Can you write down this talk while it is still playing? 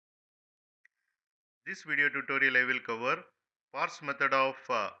This video tutorial I will cover parse method of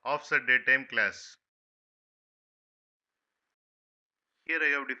OffsetDateTime class. Here I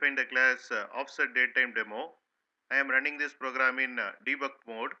have defined the class OffsetDateTime I am running this program in debug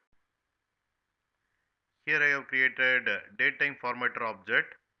mode. Here I have created datetime formatter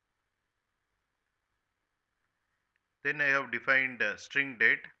object. Then I have defined string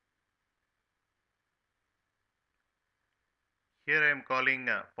date. Here I am calling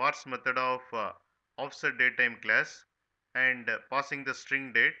parse method of OffsetDateTime class and passing the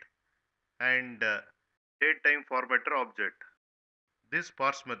string date and datetime formatter object. This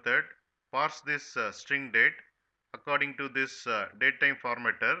parse method parse this string date according to this datetime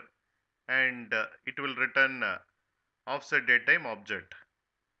formatter and it will return offset datetime object.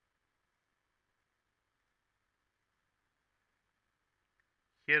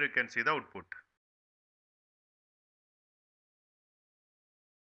 Here you can see the output.